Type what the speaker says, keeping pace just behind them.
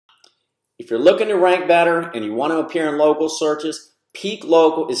If you're looking to rank better and you want to appear in local searches, Peak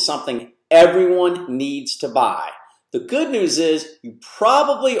Local is something everyone needs to buy. The good news is you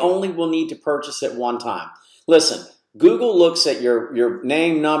probably only will need to purchase it one time. Listen, Google looks at your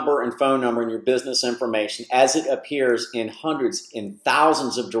name, number, and phone number and your business information as it appears in hundreds and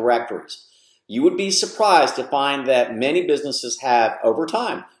thousands of directories. You would be surprised to find that many businesses have, over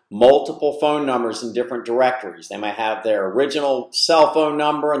time, multiple phone numbers in different directories. They might have their original cell phone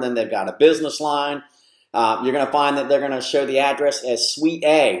number and then they've got a business line. You're going to find that they're going to show the address as Suite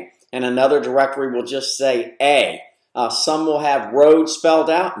A, and another directory will just say A. Some will have road spelled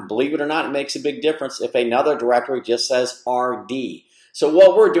out, and believe it or not, it makes a big difference if another directory just says RD. So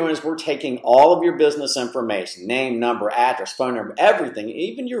what we're doing is we're taking all of your business information, name, number, address, phone number, everything,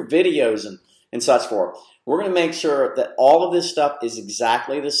 even your videos and such forth. We're going to make sure that all of this stuff is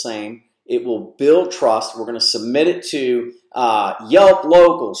exactly the same. It will build trust. We're going to submit it to Yelp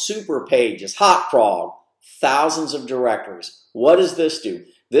Local, Super Pages, Hot Crawl, thousands of directories. What does this do?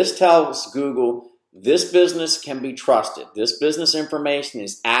 This tells Google this business can be trusted. This business information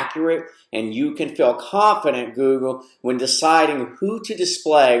is accurate, and you can feel confident, Google, when deciding who to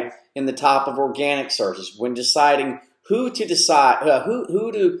display in the top of organic searches, when deciding who to display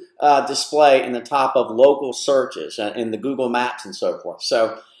in the top of local searches in the Google Maps and so forth.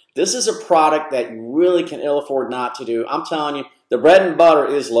 So this is a product that you really can ill afford not to do. I'm telling you, the bread and butter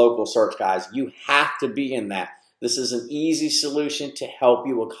is local search, guys. You have to be in that. This is an easy solution to help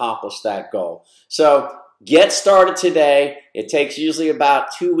you accomplish that goal. So get started today. It takes usually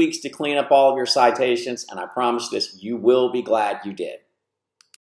about 2 weeks to clean up all of your citations, and I promise this, you will be glad you did.